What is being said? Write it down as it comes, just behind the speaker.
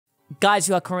Guys,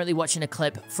 you are currently watching a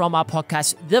clip from our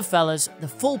podcast, The Fellas. The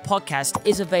full podcast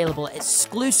is available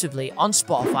exclusively on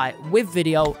Spotify with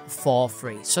video for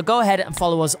free. So go ahead and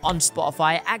follow us on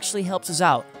Spotify. It actually helps us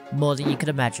out more than you could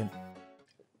imagine.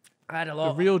 I had a lot.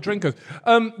 The real drinkers.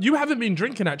 You haven't been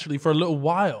drinking actually for a little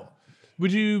while.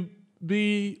 Would you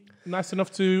be nice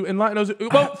enough to enlighten us?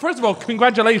 Well, first of all,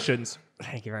 congratulations.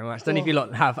 Thank you very much. Don't know if you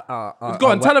lot have... Go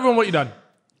on, tell everyone what you've done.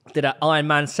 Did an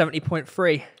Ironman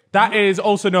 70.3. That is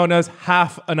also known as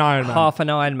half an Ironman. Half an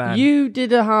Ironman. You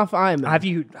did a half Ironman. Have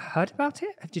you heard about it?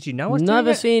 Did you know I was doing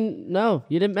Never it? seen... No,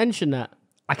 you didn't mention that.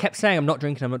 I kept saying I'm not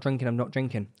drinking, I'm not drinking, I'm not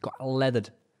drinking. Got leathered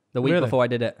the week before I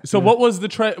did it. So what was the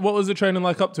training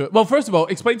like up to it? Well, first of all,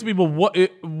 explain to people what are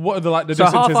the So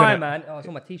distances half in Ironman, I was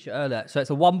on my t-shirt earlier. So it's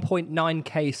a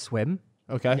 1.9k swim.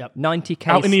 Okay. Yep. 90k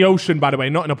Out in the ocean, by the way,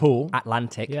 not in a pool.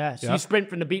 Atlantic. Yeah, so you sprint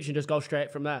from the beach and just go straight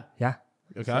from there. Yeah.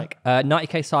 Okay.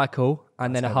 90k cycle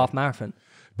and then a half marathon.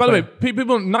 By the way,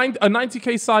 people, a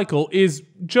 90k cycle is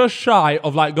just shy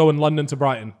of like going London to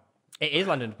Brighton. It is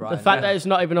London to Brighton. The fact that it's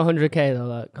not even 100k though,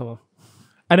 like, come on.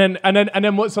 And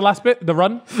then what's the last bit? The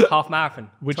run? half marathon,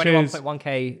 Which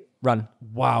 21.1k run.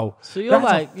 Wow. So you're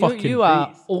That's like, you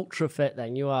are ultra fit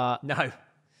then. You are... No.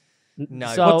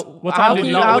 So what how time can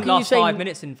did you, you- how would can you last say... 5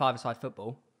 minutes in five-a-side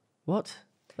football. What?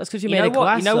 That's because you You made know a what?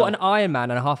 class. You know what? though. An Ironman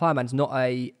and a half Ironman is not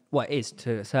a... Well, it is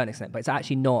to a certain extent, but it's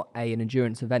actually not an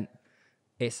endurance event.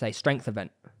 It's a strength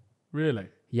event. Really?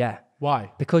 Yeah. Why?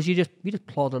 Because you just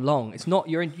plod along. It's not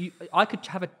I could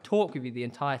have a talk with you the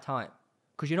entire time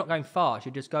because you're not going fast.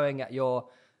 You're just going at your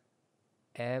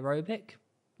aerobic.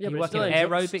 Yeah, You're but it's working still,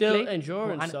 aerobically. still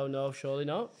endurance, And so no, surely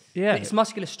not. Yeah. it's a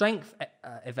muscular strength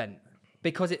event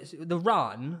because it's the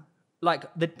run. Like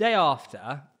the day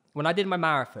after, when I did my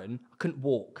marathon, I couldn't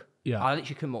walk. Yeah. I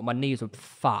literally couldn't walk. My knees were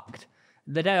fucked.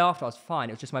 The day after, I was fine.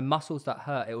 It was just my muscles that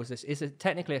hurt. It was this.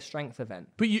 Technically a strength event.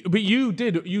 But you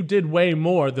did way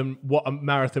more than what a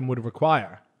marathon would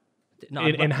require. No,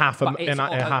 in half an but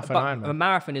Ironman. a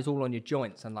marathon is all on your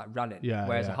joints and like running, Yeah,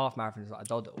 whereas yeah. a half marathon is like a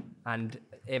doddle, and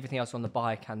everything else on the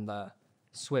bike and the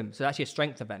swim. So it's actually a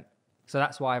strength event. So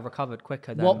that's why I recovered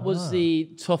quicker. Than, What was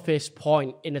the toughest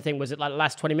point in the thing? Was it like the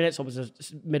last 20 minutes or was it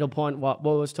middle point? What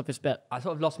was the toughest bit? I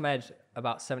sort of lost my head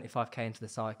about 75k into the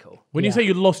cycle. When you say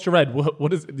you lost your head,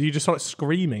 what is? Do you just start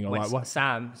screaming or When like what?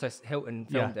 Sam, so Hilton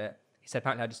filmed it. He said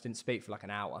apparently I just didn't speak for like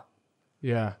an hour.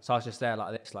 Yeah. So I was just there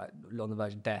like this, like on the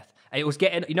verge of death. And it was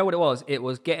getting, you know what it was? It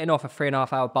was getting off a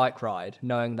 3.5 hour bike ride,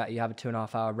 knowing that you have a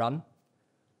 2.5 hour run.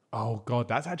 Oh God,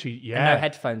 that's actually And no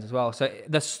headphones as well. So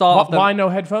the start of the Why no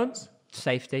headphones?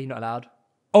 safety, not allowed.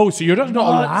 Oh, so you're just not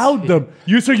allowed them.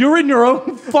 So you're in your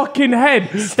own fucking head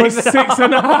for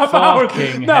 6.5 hours.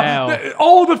 Fucking Now, hell.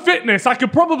 all the fitness, I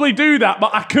could probably do that,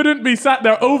 but I couldn't be sat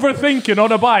there overthinking on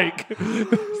a bike.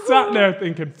 Sat there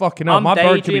thinking, fucking hell, I'm my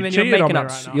bird could be daydreaming. You're cheating on making me up.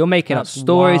 right now. You're making up That's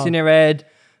stories wild. in your head.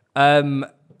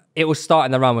 It was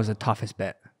starting the run was the toughest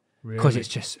bit because it's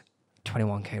just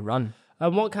 21k run.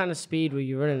 And what kind of speed were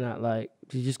you running at? Like,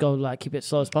 did you just go like keep it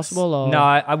slow as possible? Or? No,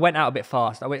 I went out a bit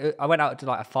fast. I went out to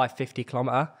like a 550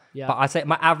 kilometer. Yeah. But I'd say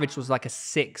my average was like a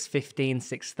 6:15,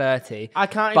 6:30. I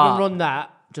can't But- even run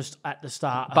that just at the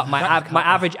start. But my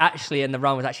average actually in the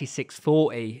run was actually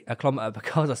 6:40 a kilometer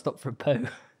because I stopped for a poo.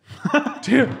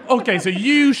 Dude, okay, so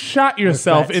you shat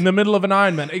yourself in the middle of an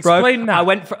Ironman. Explain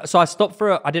that. I stopped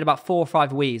I did about 4 or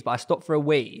 5 wees, but I stopped for a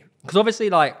wee. Because obviously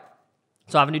like,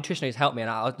 so I have a nutritionist who's helped me and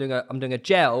I'm doing a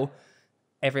gel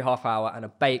every half hour and a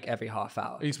bake every half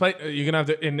hour. Explain. You're gonna have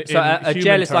to in So a human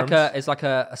gel is terms. like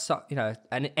a you know,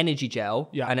 an energy gel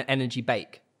and an energy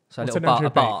bake. So What's a an little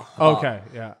energy bar. bake? Okay,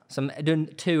 yeah. So I'm doing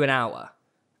 2 an hour,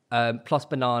 plus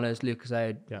bananas,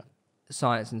 Lucozade, Yeah.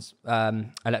 science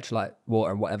and electrolyte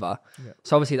water and whatever. Yeah.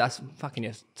 So obviously that's fucking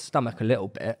your stomach a little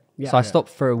bit. Yeah. So I stopped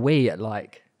for a wee at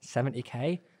like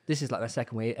 70k. This is like my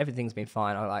second wee. Everything's been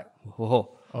fine. I'm like,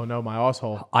 whoa. Oh no, my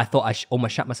asshole. I thought I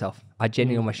almost shat myself. I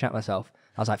genuinely almost shat myself.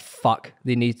 I was like, fuck,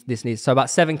 this needs. So about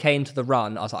 7k into the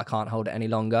run, I was like, I can't hold it any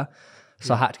longer.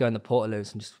 So I had to go in the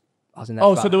Portaloos and just, I was in there.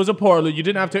 Oh, so there was a portal. You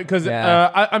didn't have to, because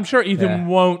I'm sure Ethan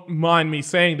won't mind me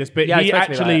saying this, but Yeah, he he spoke to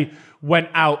me about actually went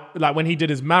out, like when he did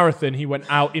his marathon, he went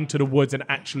out into the woods and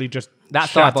actually just That's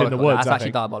shat in diabolical. the woods. That's I actually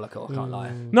think. diabolical. I can't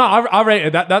lie. No, I rate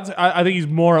it. I think he's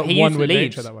more at He one used with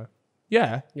leaves. nature that way.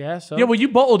 Yeah. yeah, so Yeah, well, you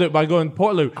bottled it by going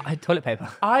Portaloo. I had toilet paper.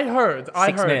 I heard.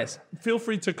 6 minutes. Feel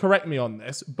free to correct me on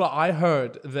this, but I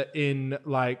heard that in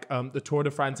like the Tour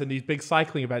de France and these big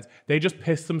cycling events, they just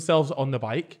piss themselves on the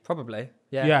bike. Probably.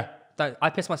 Yeah. Yeah. I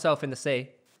pissed myself in the sea,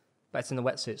 but it's in the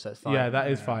wetsuit, so it's fine. Yeah, that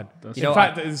is fine. You know In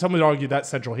fact, some would argue that's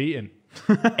central heating.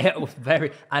 It was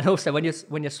very. And also, when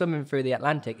you're swimming through the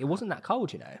Atlantic, it wasn't that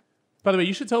cold, you know. By the way,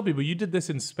 you should tell people you did this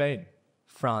in Spain.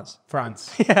 France.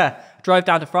 France. Yeah, drove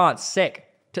down to France, sick.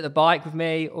 Took the bike with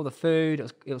me, all the food.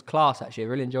 It was class, actually. I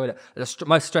really enjoyed it. I was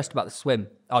most stressed about the swim.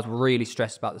 I was really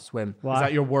stressed about the swim. Is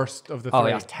that your worst of the three? Oh,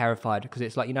 yeah, I was terrified because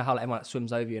it's like, you know how like, everyone like,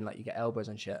 swims over you and like you get elbows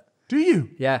and shit? Do you?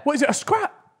 Yeah. What is it, a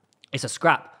scrap? It's a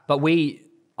scrap. But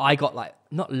I got like,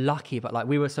 not lucky, but like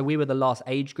we were the last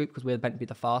age group because we were meant to be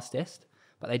the fastest.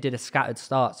 But they did a scattered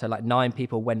start. So like 9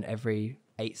 people went every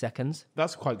 8 seconds.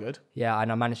 That's quite good. Yeah,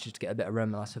 and I managed to get a bit of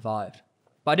room and I survived.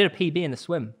 But I did a PB in the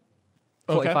swim.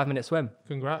 45-minute swim.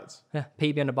 Congrats. Yeah,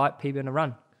 PB on the bike, PB on the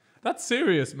run. That's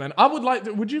serious, man. I would like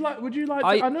to, would you like to,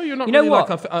 I know you're not you know really what?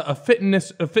 like a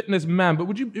fitness man, but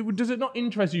does it not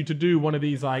interest you to do one of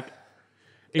these like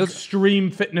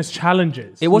extreme fitness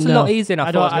challenges? It wasn't a lot easier than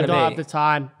I thought it was I going to be. don't have the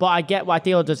time, but I get why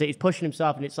Theo does it. He's pushing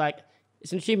himself, and it's like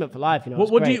it's an achievement for life. You know.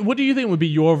 What do you think would be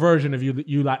your version of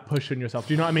you like pushing yourself?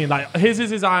 Do you know what I mean? Like his is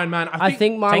his Iron Man. I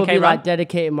think mine would 10K be run? like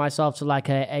dedicating myself to like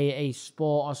a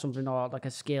sport or something, or like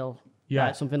a skill. Yeah.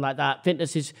 Like something like that.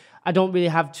 Fitness is, I don't really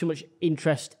have too much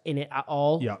interest in it at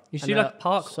all. Yeah. You should do like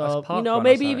park, So, park you know, run or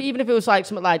maybe something. even if it was like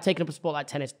something like taking up a sport like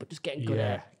tennis, but just getting good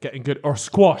at it. Getting good or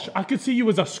squash. I could see you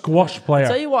as a squash player.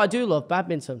 Tell you what, I do love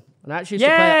badminton. And I actually used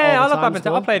to play it Yeah, all I the love time in badminton.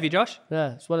 school. I'll play with you, Josh.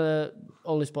 Yeah, it's one of the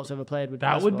only sports I've ever played with.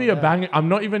 That would be basketball, a bang. I'm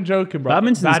not even joking, bro.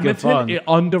 Badminton's good fun. Is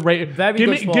underrated. Very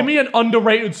good sport. Give me an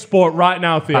underrated sport right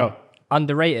now, Theo.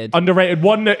 Underrated. Underrated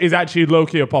one that is actually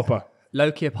low-key a popper.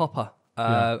 Low-key a popper.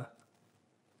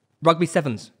 Rugby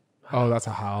sevens. Oh, that's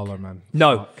a howler, man.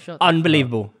 No. Shut the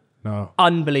Unbelievable. No.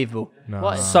 Unbelievable.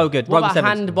 What- So good. What Rugby about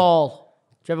sevens. handball?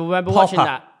 Do you ever remember watching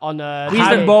that on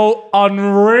Handball,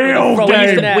 unreal Bro,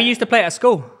 game. we used to play it at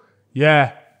school.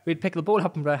 Yeah. We'd pick the ball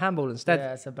up and play handball instead.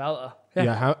 Yeah, it's a belter.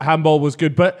 Yeah, handball was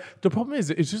good, but the problem is,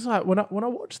 it's just like when I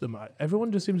watch them,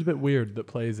 everyone just seems a bit weird that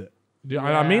plays it.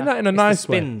 I mean that in a It's nice the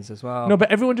spins way. as well. No,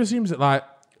 but everyone just seems like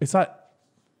it's like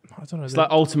I don't know. It's like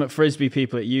ultimate frisbee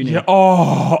people at uni. yeah,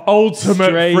 ultimate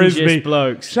Strangest frisbee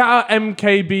blokes. Shout out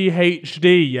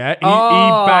MKBHD. Yeah, he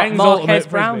Oh, bangs Marquez ultimate frisbee.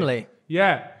 Brownlee.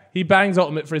 Yeah. He bangs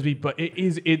ultimate frisbee, but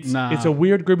it's Nah. a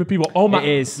weird group of people. Oh my! It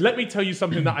is. Let me tell you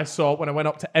something that I saw when I went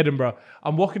up to Edinburgh.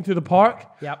 I'm walking through the park.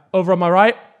 Yep. Over on my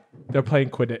right, they're playing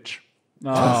Quidditch. Oh.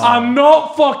 I'm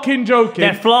not fucking joking.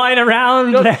 They're flying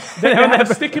around. They have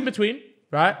a stick in between,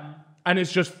 right? And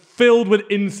it's just filled with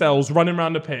incels running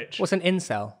around the pitch. What's an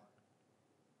incel?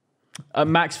 A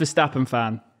Max Verstappen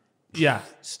fan. Yeah.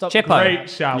 Stop. Chippo. Great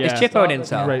shout. Yeah. Is Chippo an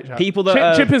incel? Great shout. People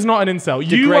that Chip is not an incel.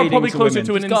 You are degrading probably to closer women.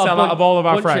 to an He's got a incel out of all of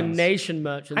our bunch of friends. nation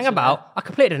merchants. Hang in about. I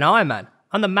completed an Ironman.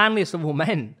 I'm the manliest of all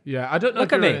men. Yeah, I don't know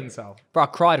Look if at you're me. an incel. Bro, I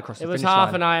cried across the there. It was finish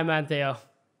half line. an Ironman, Theo.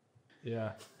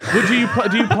 Yeah. Do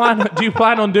you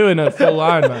plan on doing a full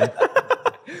Ironman?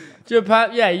 Do you plan?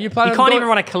 Yeah, you plan. You on can't doing- even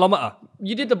run a kilometre.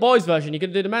 You did the boys' version. You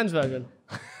could do the men's version.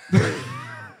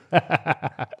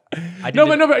 But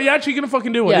you're actually gonna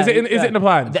fucking do one. Yeah, Is it in the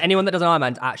plans? Anyone that does an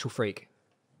Ironman is an actual freak.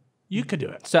 You could do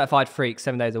it. Certified freak,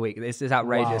 7 days a week. This is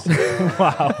outrageous.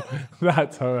 Wow,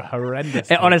 that's horrendous.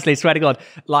 Honestly, swear to God,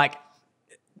 like,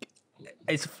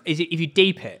 if you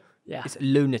deep it, Yeah. it's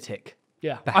lunatic.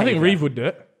 Yeah. I think behaviour. Reeve would do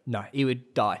it. No, he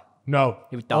would die. No,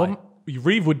 He would die.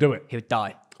 Reeve would do it. He would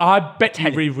die. I bet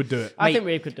you Reeve would do it. I Mate, think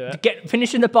Reeve could do it.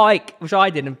 Finishing the bike, which I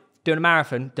did, and doing a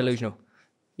marathon, delusional.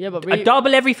 Yeah, but I Reeve,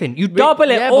 double everything. You double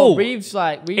it yeah, all. But Reeve's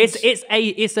like Reeve's,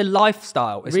 It's a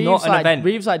lifestyle. It's Reeve's not an like, event.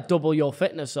 Reeve's like double your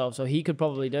fitness, so he could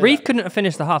probably do Reeve it couldn't have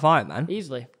finished the half Ironman.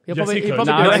 easily. He'll Yes, he he'll could.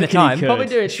 probably No, do at it. the time. Probably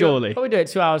do it. Surely. Probably do it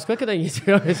 2 hours quicker than you, to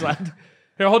be honest, lad.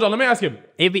 Here, hold on. Let me ask him.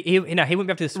 He wouldn't be able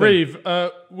to do the swim. Reeve,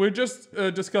 we're just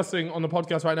discussing on the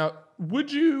podcast right now.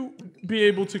 Would you be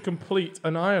able to complete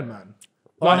an Ironman?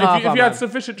 Like, half if you had Ironman.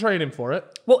 sufficient training for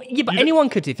it. Well, yeah, but anyone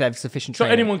could if they have sufficient So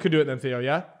training. anyone could do it then, Theo,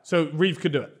 yeah? So Reeve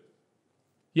could do it.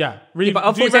 Yeah. Reeve, but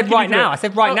I do you thought I said reckon you right could do now. it? I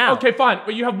said right now. Okay, fine.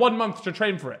 But you have 1 month to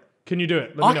train for it. Can you do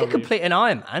it? Let I me know, could Reeve. complete an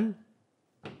Ironman.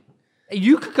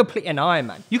 You could complete an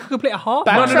Ironman. You could complete a half.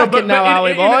 Back- Ironman. No, Track it now,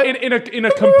 Howie boy. in a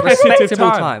competitive Respectable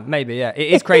time. time, maybe. Yeah,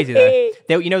 it is crazy though.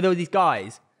 There were these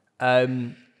guys.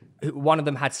 Who, one of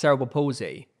them had cerebral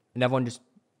palsy, and everyone just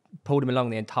pulled him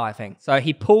along the entire thing. So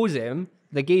he pulls him.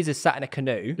 The geezer sat in a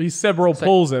canoe. He several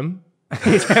pulls him.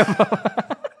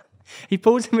 He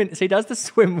pulls him in. So he does the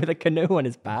swim with a canoe on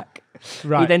his back.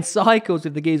 Right. He then cycles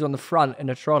with the geezer on the front in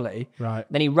a trolley. Right.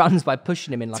 Then he runs by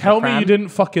pushing him in like a Tell me pram. you didn't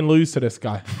fucking lose to this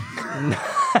guy.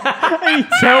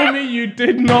 Tell me you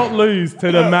did not lose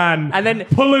to the man And then-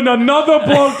 pulling another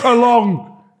bloke along.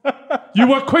 You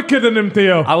were quicker than him,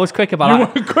 Theo. I was quicker You by were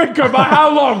quicker by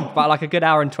how long? like a good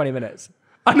hour and 20 minutes.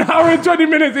 An hour and 20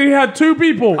 minutes and he had 2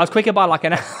 people. I was quicker by like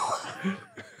an hour.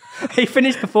 He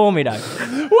finished before me though.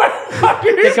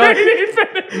 It's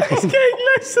getting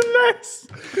less and less.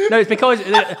 No, it's because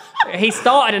he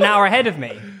started an hour ahead of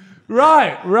me.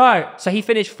 Right. So he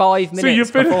finished 5 minutes you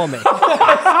finished- before me.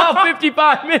 Oh,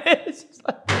 55 minutes.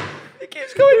 It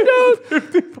keeps going down.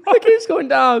 It keeps going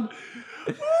down.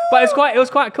 But it was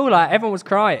quite cool. Like everyone was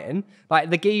crying. Like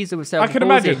the geezer was so I can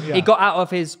imagine, yeah. He got out of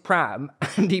his pram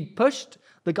and he pushed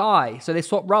the guy. So they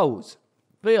swapped roles.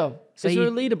 Theo, So is there a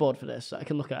he- leaderboard for this that I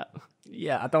can look at?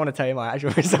 Yeah, I don't want to tell you my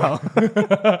actual result.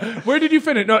 Where did you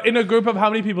finish? No, in a group of how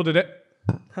many people did it?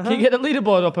 Can you get the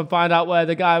leaderboard up and find out where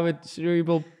the guy with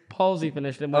cerebral palsy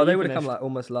finished and where Oh, they you would have come finished? like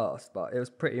almost last, but it was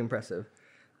pretty impressive.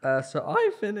 So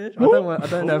I finished. I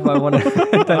don't know if I want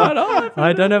to.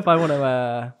 I don't know if I want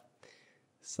to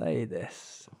say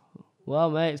this. Well,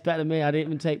 mate, it's better than me. I didn't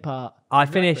even take part. I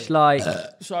finished like.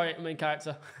 Sorry, I'm in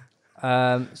character.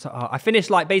 I finished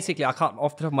like basically. I can't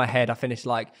off the top of my head. I finished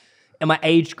like in my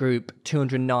age group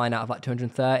 209 out of like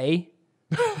 230.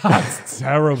 That's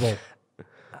terrible.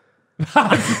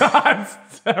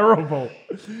 That's terrible.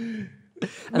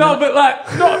 No, but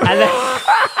like, not And then,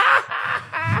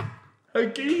 a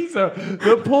geezer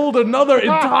that pulled another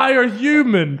entire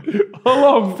human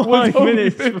along was only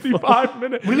minutes 55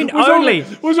 minutes. do you mean was only?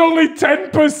 Was only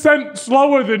 10%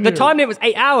 slower than the you. time limit was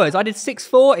 8 hours. I did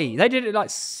 6:40. They did it like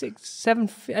 6, 7.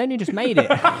 I only just made it.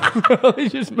 He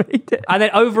just made it. And then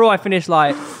overall, I finished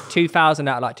like 2,000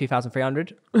 out of like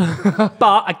 2,300.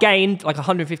 But I gained like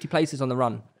 150 places on the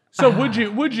run. So would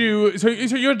you? So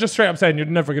you're just straight up saying you're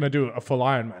never going to do a full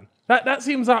Ironman? That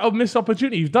seems like a missed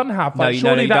opportunity. You've done half. Like,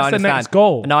 surely you that's don't the understand. next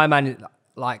goal. An Ironman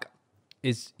like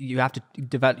is you have to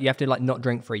develop. You have to like not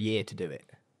drink for a year to do it,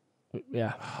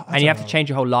 Yeah. and you have to change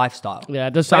your whole lifestyle. Yeah,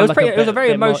 it does But sound like it was a very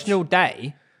bit much. emotional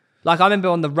day. Like I remember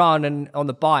on the run and on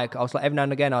the bike, I was like every now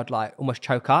and again I'd like almost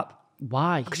choke up.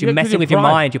 Why? Because you're messing with your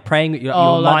pride. mind, you're praying, your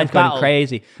like mind's the going battle.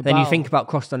 crazy. Then you battle. think about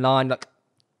cross the line, like,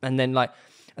 and then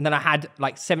I had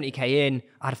like 70k in,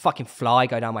 I had a fucking fly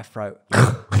go down my throat.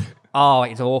 Oh,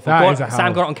 it's awful. That is a Sam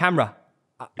hell. got it on camera.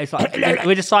 It's like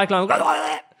we're just cycling,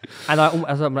 and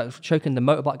as I'm like choking the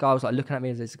motorbike guy, was like looking at me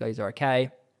as this goes, "Are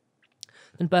okay?"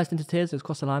 Then burst into tears. It was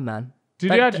cross the line, man.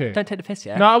 Did you actually? Don't take the piss,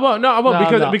 yeah. No, I won't.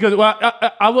 No. Because well,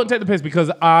 I won't take the piss because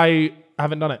I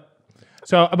haven't done it.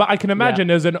 So, but I can imagine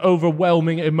there's an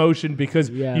overwhelming emotion because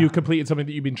you completed something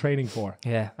that you've been training for.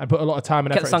 Yeah. And put a lot of time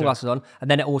and Get effort the sunglasses on,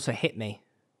 and then it also hit me.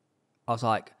 I was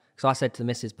like, because I said to the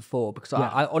missus before, because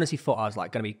I honestly thought I was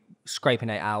like going to be scraping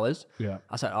 8 hours. Yeah.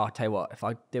 I said, I'll tell you what, if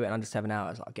I do it in under 7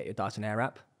 hours, I'll get you a Dyson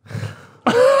Airwrap.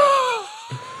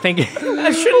 Thinking,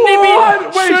 Wait,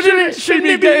 shouldn't she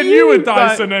be getting you a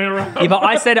Dyson Airwrap? yeah, but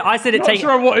I said it Not taking.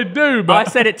 sure what it'd do, I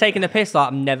but said it taking the piss like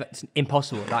I'm never. It's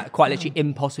impossible, like quite literally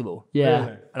impossible. Yeah.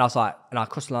 Really? And I was like, and I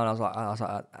crossed the line. I was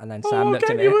like, and then Sam I'll looked get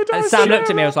at me. you a And Dyson Sam looked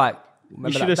at me. I was like,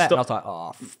 remember should that have bet? And I was like,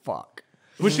 oh fuck.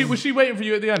 was she waiting for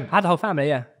you at the end? I had the whole family.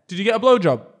 Yeah. Did you get a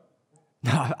blowjob?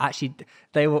 No, actually,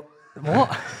 they were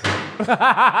what?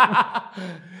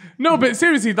 No, but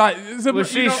seriously, like,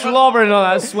 Was she slobbering on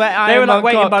that sweat iron? They were like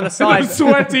waiting cock? by the side.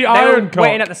 Sweaty They iron were cock.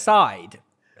 waiting at the side.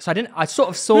 So I sort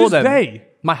of saw Who's them. they?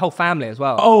 My whole family as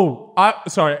well. Oh,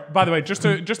 sorry. By the way, just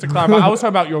to clarify, I was talking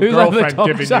about your Who's let the girlfriend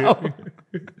dogs giving out?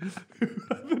 you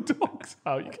the dogs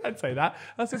out. You can't say that.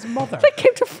 That's his mother. They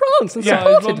came to France and Yeah,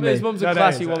 supported His me. mum's a No, that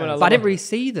classy is- woman. that is. But I didn't really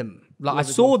see them. Like I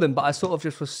saw them, but I sort of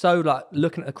just was so like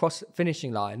looking at the cross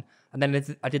finishing line, and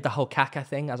then I did the whole caca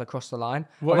thing as I crossed the line.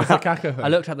 What is the caca thing? I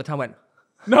looked at the time, and went,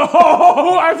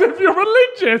 No, as if you're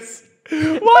religious.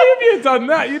 Why have you done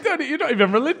that? You're not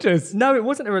even religious. "No, it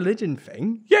wasn't a religion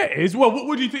thing." Yeah, it is. Well,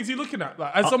 what do you think's he looking at?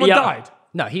 Like, has someone Yeah. died?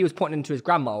 No, he was pointing to his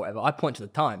grandma or whatever. I point to the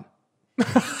time.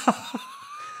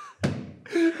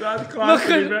 That's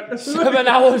classy. man. 7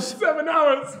 hours. 7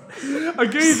 hours. A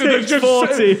geezer that's just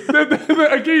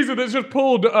a geezer that's just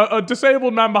pulled a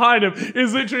disabled man behind him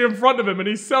is literally in front of him and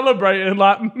he's celebrating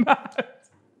like mad.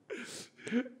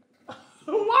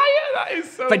 Why? That is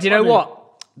so. But do you know funny. what?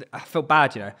 I felt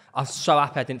bad. You know, I was so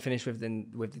happy I didn't finish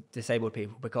with disabled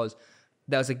people because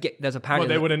there's apparently Well,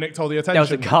 they would have nicked all the attention. there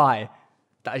was a guy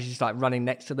that was just like running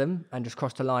next to them and just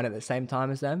crossed the line at the same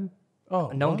time as them. Oh,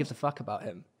 And no one what? gives a fuck about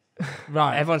him.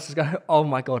 Right. Everyone's just going, "Oh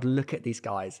my god, look at these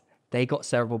guys! They got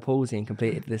cerebral palsy and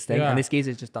completed this thing, Yeah. and this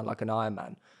geezer's just done like an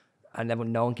Ironman, and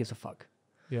no one gives a fuck."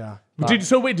 Yeah.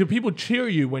 So wait, do people cheer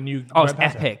you when you? Oh, it's went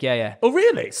past it? epic! Yeah. Oh,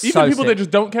 really? Even So people that sick.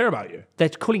 just don't care about you. They're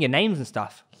calling your names and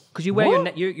stuff because you wear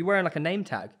you're wearing like a name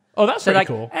tag. Oh, that's So pretty like,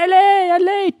 cool.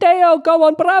 LA, Theo, go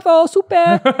on, bravo,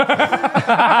 super.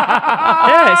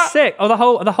 Yeah, it's sick. Oh, the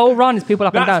whole run is people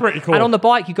up and That's down. pretty cool. And on the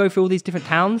bike, you go through all these different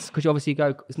towns because you obviously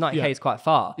go. It's 90k, Yeah. it's quite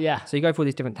far. Yeah. So you go through all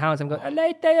these different towns and go,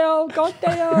 LA, Theo, go on,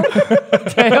 Theo,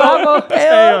 bravo,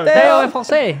 Theo,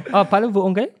 français. Oh, parlez-vous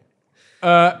anglais?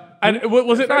 And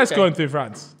was it nice going through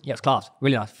France? Yeah, it's class.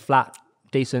 Really nice, flat,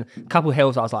 decent. Couple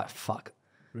hills. I was like, fuck.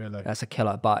 Really? That's a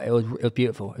killer, but it was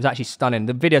beautiful. It was actually stunning.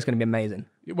 The video's going to be amazing.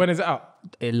 When is it out?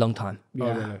 A long time. Oh,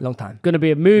 really? Long time. Gonna be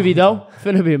a movie though.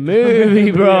 Gonna be a movie,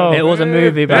 bro. It was a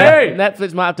movie, bro. Hey!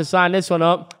 Netflix might have to sign this one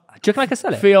up. Do you reckon I can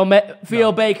sell it?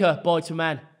 Theo Baker, Boy to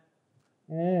Man.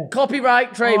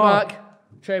 Copyright, trademark.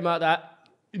 Trademark that.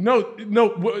 No,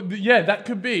 yeah, that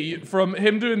could be from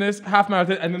him doing this half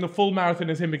marathon, and then the full marathon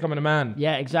is him becoming a man.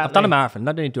 Yeah, exactly. I've done a marathon.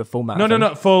 I don't need to do a full marathon.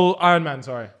 No, full Ironman.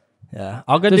 Sorry. Yeah.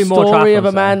 I'll go The do more story of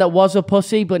a triathlons, man though. that was a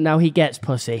pussy, but now he gets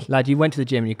pussy. Lad, you went to the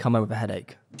gym and you come home with a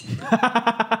headache.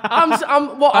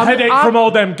 A headache from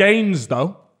all them gains,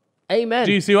 though. Amen.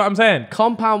 Do you see what I'm saying?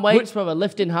 Compound weights, brother,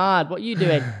 lifting hard. What are you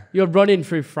doing? You're running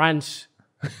through France.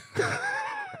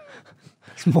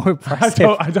 It's more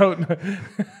impressive. I don't.